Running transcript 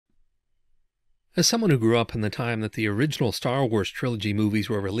As someone who grew up in the time that the original Star Wars trilogy movies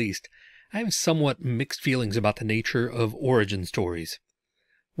were released, I have somewhat mixed feelings about the nature of origin stories.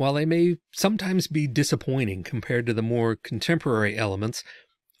 While they may sometimes be disappointing compared to the more contemporary elements,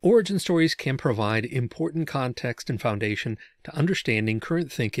 origin stories can provide important context and foundation to understanding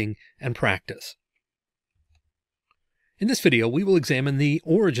current thinking and practice. In this video, we will examine the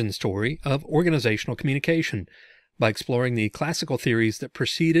origin story of organizational communication by exploring the classical theories that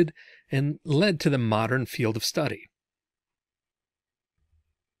preceded and led to the modern field of study.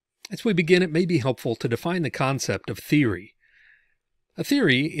 As we begin, it may be helpful to define the concept of theory. A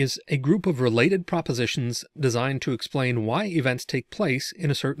theory is a group of related propositions designed to explain why events take place in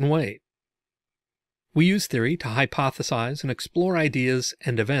a certain way. We use theory to hypothesize and explore ideas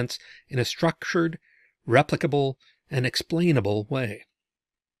and events in a structured, replicable, and explainable way.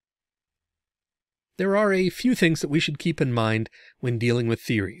 There are a few things that we should keep in mind when dealing with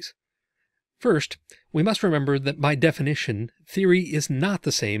theories. First, we must remember that by definition, theory is not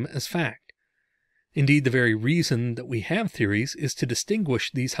the same as fact. Indeed, the very reason that we have theories is to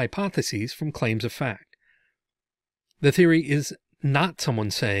distinguish these hypotheses from claims of fact. The theory is not someone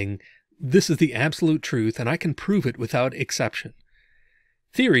saying, "This is the absolute truth and I can prove it without exception."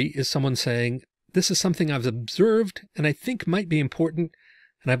 Theory is someone saying, "This is something I've observed and I think might be important,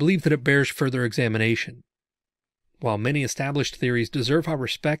 and I believe that it bears further examination." While many established theories deserve our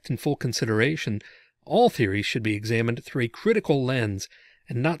respect and full consideration, all theories should be examined through a critical lens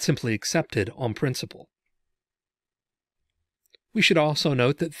and not simply accepted on principle. We should also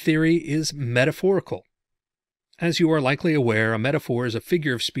note that theory is metaphorical. As you are likely aware, a metaphor is a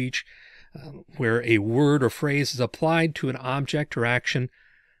figure of speech where a word or phrase is applied to an object or action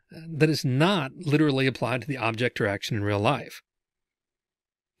that is not literally applied to the object or action in real life.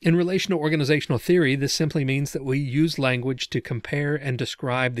 In relation to organizational theory, this simply means that we use language to compare and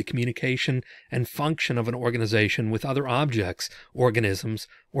describe the communication and function of an organization with other objects, organisms,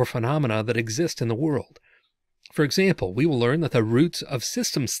 or phenomena that exist in the world. For example, we will learn that the roots of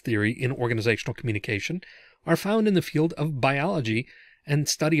systems theory in organizational communication are found in the field of biology and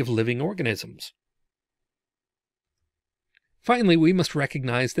study of living organisms. Finally, we must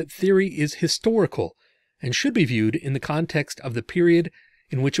recognize that theory is historical and should be viewed in the context of the period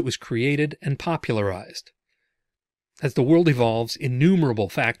in which it was created and popularized. As the world evolves, innumerable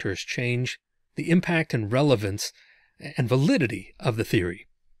factors change the impact and relevance and validity of the theory.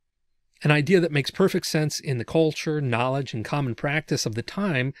 An idea that makes perfect sense in the culture, knowledge, and common practice of the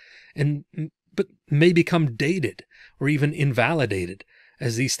time, but may become dated or even invalidated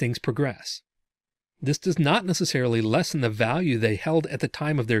as these things progress. This does not necessarily lessen the value they held at the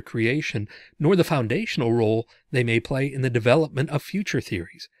time of their creation, nor the foundational role they may play in the development of future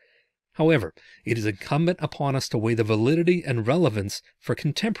theories. However, it is incumbent upon us to weigh the validity and relevance for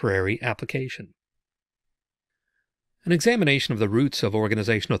contemporary application. An examination of the roots of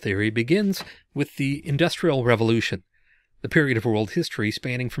organizational theory begins with the Industrial Revolution, the period of world history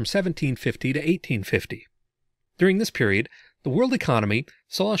spanning from 1750 to 1850. During this period, the world economy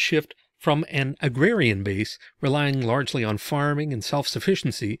saw a shift from an agrarian base relying largely on farming and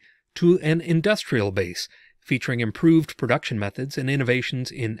self-sufficiency to an industrial base featuring improved production methods and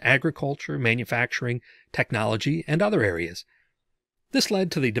innovations in agriculture, manufacturing, technology, and other areas. This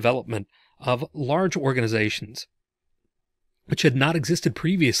led to the development of large organizations, which had not existed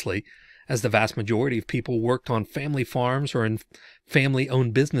previously, as the vast majority of people worked on family farms or in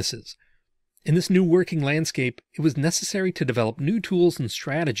family-owned businesses. In this new working landscape, it was necessary to develop new tools and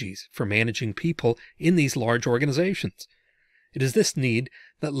strategies for managing people in these large organizations. It is this need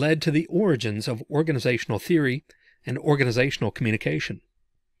that led to the origins of organizational theory and organizational communication.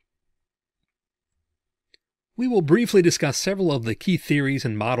 We will briefly discuss several of the key theories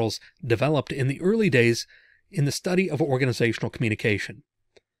and models developed in the early days in the study of organizational communication.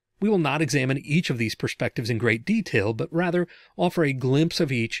 We will not examine each of these perspectives in great detail, but rather offer a glimpse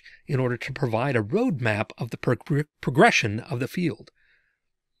of each in order to provide a roadmap of the progression of the field.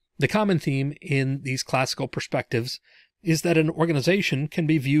 The common theme in these classical perspectives is that an organization can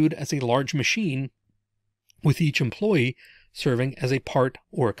be viewed as a large machine, with each employee serving as a part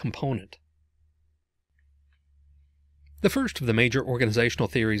or a component. The first of the major organizational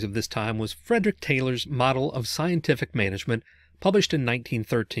theories of this time was Frederick Taylor's model of scientific management, published in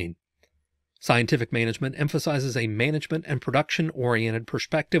 1913. Scientific management emphasizes a management and production-oriented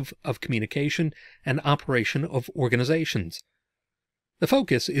perspective of communication and operation of organizations. The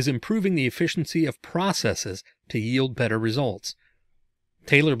focus is improving the efficiency of processes to yield better results.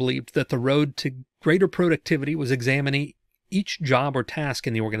 Taylor believed that the road to greater productivity was examining each job or task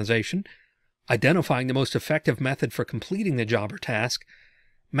in the organization, identifying the most effective method for completing the job or task,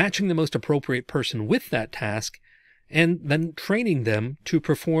 matching the most appropriate person with that task, and then training them to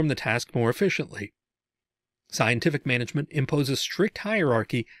perform the task more efficiently. Scientific management imposes strict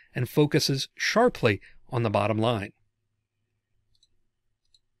hierarchy and focuses sharply on the bottom line.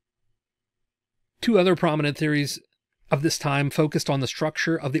 Two other prominent theories of this time focused on the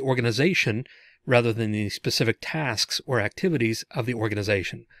structure of the organization rather than the specific tasks or activities of the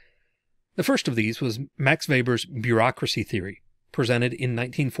organization. The first of these was Max Weber's bureaucracy theory, presented in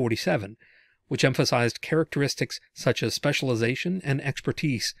 1947, which emphasized characteristics such as specialization and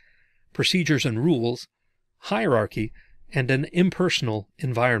expertise, procedures and rules, hierarchy, and an impersonal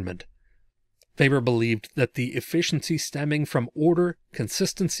environment. Weber believed that the efficiency stemming from order,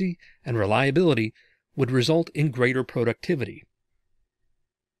 consistency, and reliability would result in greater productivity.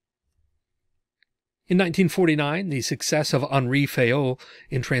 In 1949, the success of Henri Fayol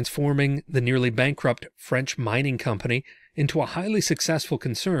in transforming the nearly bankrupt French mining company into a highly successful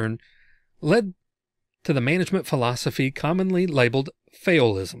concern led to the management philosophy commonly labeled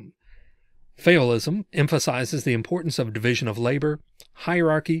Fayolism. Fayolism emphasizes the importance of division of labor,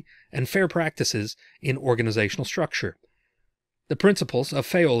 hierarchy, and fair practices in organizational structure. The principles of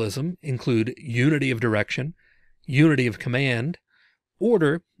Fayolism include unity of direction, unity of command,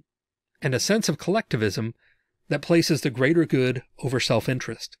 order, and a sense of collectivism that places the greater good over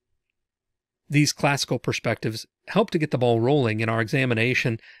self-interest. These classical perspectives help to get the ball rolling in our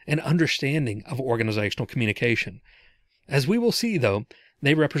examination and understanding of organizational communication. As we will see, though,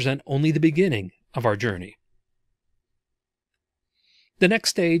 they represent only the beginning of our journey. The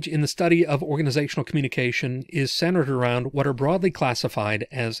next stage in the study of organizational communication is centered around what are broadly classified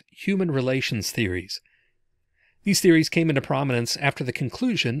as human relations theories. These theories came into prominence after the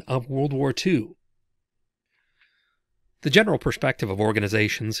conclusion of World War II. The general perspective of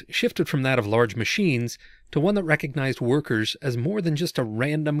organizations shifted from that of large machines to one that recognized workers as more than just a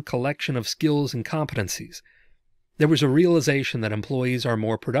random collection of skills and competencies. There was a realization that employees are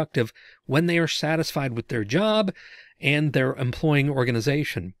more productive when they are satisfied with their job and their employing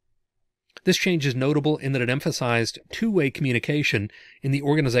organization. This change is notable in that it emphasized two-way communication in the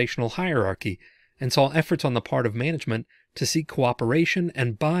organizational hierarchy and saw efforts on the part of management to seek cooperation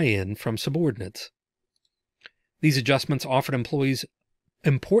and buy-in from subordinates. These adjustments offered employees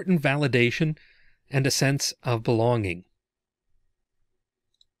important validation and a sense of belonging.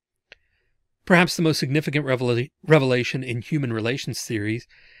 Perhaps the most significant revelation in human relations theories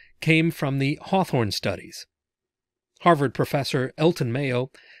came from the Hawthorne studies. Harvard professor Elton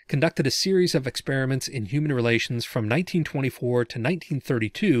Mayo conducted a series of experiments in human relations from 1924 to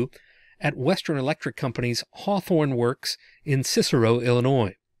 1932 at Western Electric Company's Hawthorne Works in Cicero,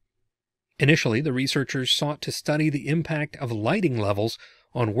 Illinois. Initially, the researchers sought to study the impact of lighting levels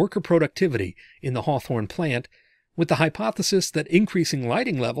on worker productivity in the Hawthorne plant, with the hypothesis that increasing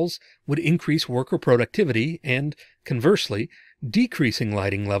lighting levels would increase worker productivity and, conversely, decreasing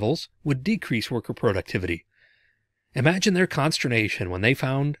lighting levels would decrease worker productivity. Imagine their consternation when they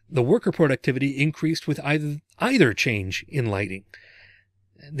found the worker productivity increased with either change in lighting,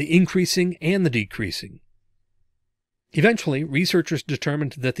 the increasing and the decreasing. Eventually, researchers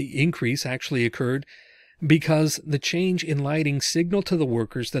determined that the increase actually occurred because the change in lighting signaled to the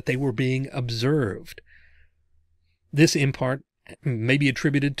workers that they were being observed. This, in part, may be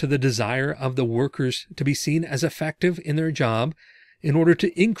attributed to the desire of the workers to be seen as effective in their job in order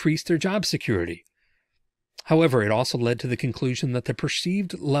to increase their job security. However, it also led to the conclusion that the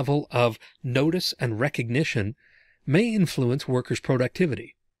perceived level of notice and recognition may influence workers'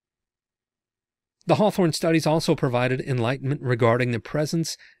 productivity. The Hawthorne studies also provided enlightenment regarding the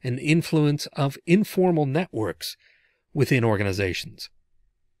presence and influence of informal networks within organizations.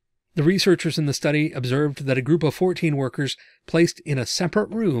 The researchers in the study observed that a group of 14 workers placed in a separate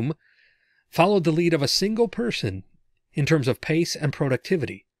room followed the lead of a single person in terms of pace and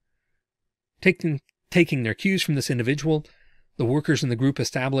productivity. Taking their cues from this individual, the workers in the group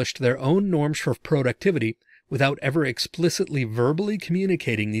established their own norms for productivity without ever explicitly verbally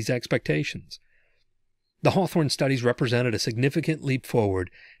communicating these expectations. The Hawthorne studies represented a significant leap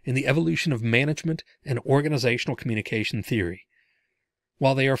forward in the evolution of management and organizational communication theory.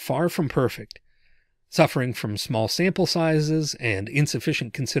 While they are far from perfect, suffering from small sample sizes and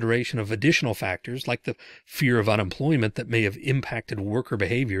insufficient consideration of additional factors like the fear of unemployment that may have impacted worker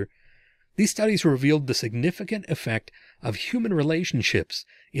behavior, these studies revealed the significant effect of human relationships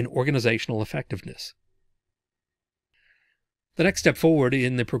in organizational effectiveness. The next step forward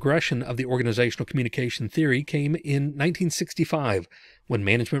in the progression of the organizational communication theory came in 1965, when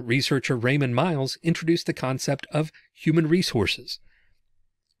management researcher Raymond Miles introduced the concept of human resources.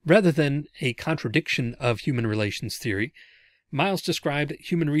 Rather than a contradiction of human relations theory, Miles described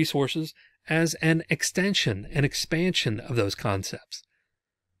human resources as an extension and expansion of those concepts.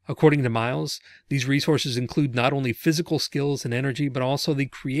 According to Miles, these resources include not only physical skills and energy, but also the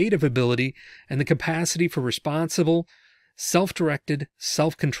creative ability and the capacity for responsible, self-directed,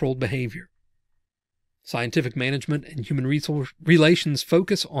 self-controlled behavior. Scientific management and human resource relations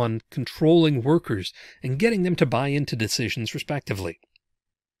focus on controlling workers and getting them to buy into decisions, respectively.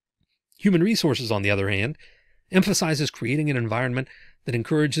 Human resources, on the other hand, emphasizes creating an environment that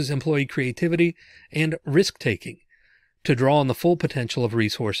encourages employee creativity and risk-taking to draw on the full potential of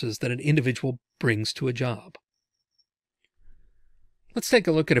resources that an individual brings to a job. Let's take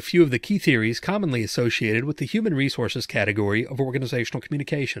a look at a few of the key theories commonly associated with the human resources category of organizational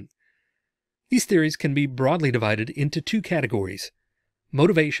communication. These theories can be broadly divided into two categories: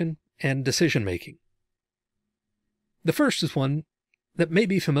 motivation and decision-making. The first is one that may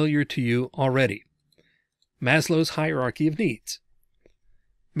be familiar to you already: Maslow's hierarchy of needs.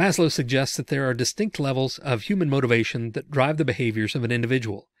 Maslow suggests that there are distinct levels of human motivation that drive the behaviors of an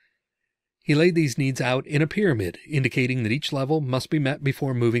individual. He laid these needs out in a pyramid, indicating that each level must be met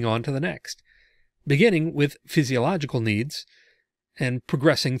before moving on to the next, beginning with physiological needs and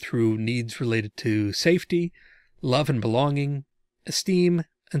progressing through needs related to safety, love and belonging, esteem,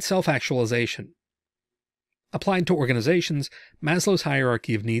 and self-actualization. Applied to organizations, Maslow's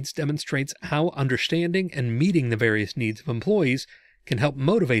hierarchy of needs demonstrates how understanding and meeting the various needs of employees can help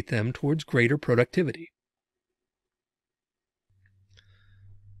motivate them towards greater productivity.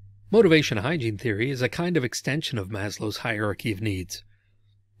 Motivation hygiene theory is a kind of extension of Maslow's hierarchy of needs.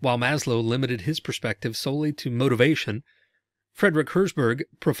 While Maslow limited his perspective solely to motivation, Frederick Herzberg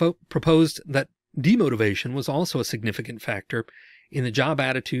proposed that demotivation was also a significant factor in the job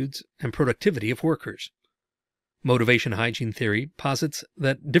attitudes and productivity of workers. Motivation hygiene theory posits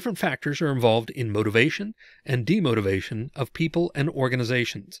that different factors are involved in motivation and demotivation of people and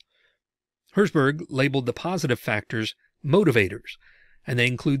organizations. Herzberg labeled the positive factors motivators, and they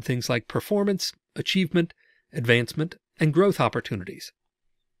include things like performance, achievement, advancement, and growth opportunities.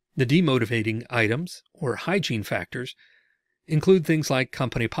 The demotivating items, or hygiene factors, include things like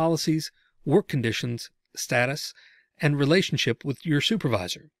company policies, work conditions, status, and relationship with your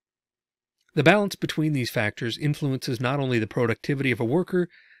supervisor. The balance between these factors influences not only the productivity of a worker,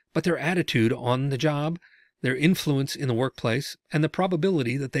 but their attitude on the job, their influence in the workplace, and the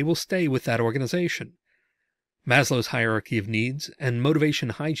probability that they will stay with that organization. Maslow's hierarchy of needs and motivation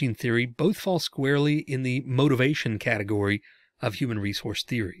hygiene theory both fall squarely in the motivation category of human resource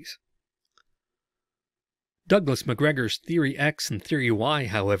theories. Douglas McGregor's Theory X and Theory Y,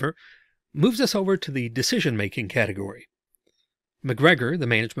 however, moves us over to the decision-making category. McGregor, the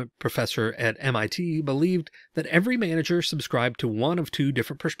management professor at MIT, believed that every manager subscribed to one of two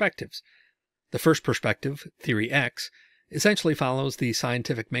different perspectives. The first perspective, Theory X, essentially follows the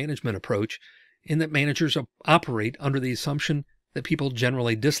scientific management approach in that managers operate under the assumption that people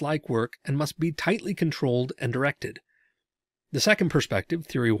generally dislike work and must be tightly controlled and directed. The second perspective,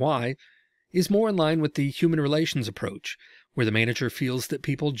 Theory Y, is more in line with the human relations approach, where the manager feels that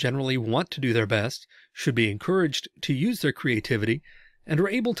people generally want to do their best, should be encouraged to use their creativity, and are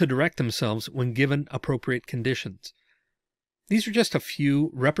able to direct themselves when given appropriate conditions. These are just a few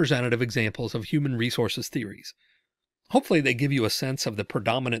representative examples of human resources theories. Hopefully they give you a sense of the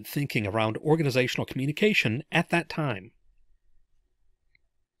predominant thinking around organizational communication at that time.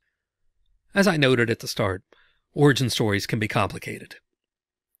 As I noted at the start, origin stories can be complicated.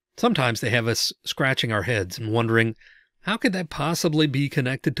 Sometimes they have us scratching our heads and wondering, how could that possibly be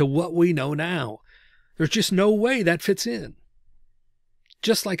connected to what we know now? There's just no way that fits in.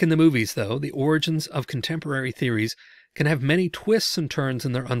 Just like in the movies, though, the origins of contemporary theories can have many twists and turns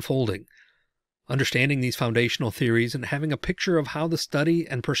in their unfolding. Understanding these foundational theories and having a picture of how the study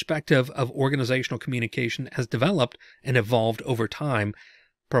and perspective of organizational communication has developed and evolved over time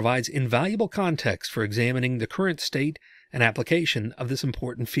provides invaluable context for examining the current state and application of this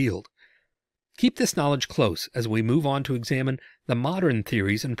important field. Keep this knowledge close as we move on to examine the modern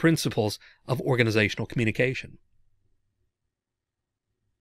theories and principles of organizational communication.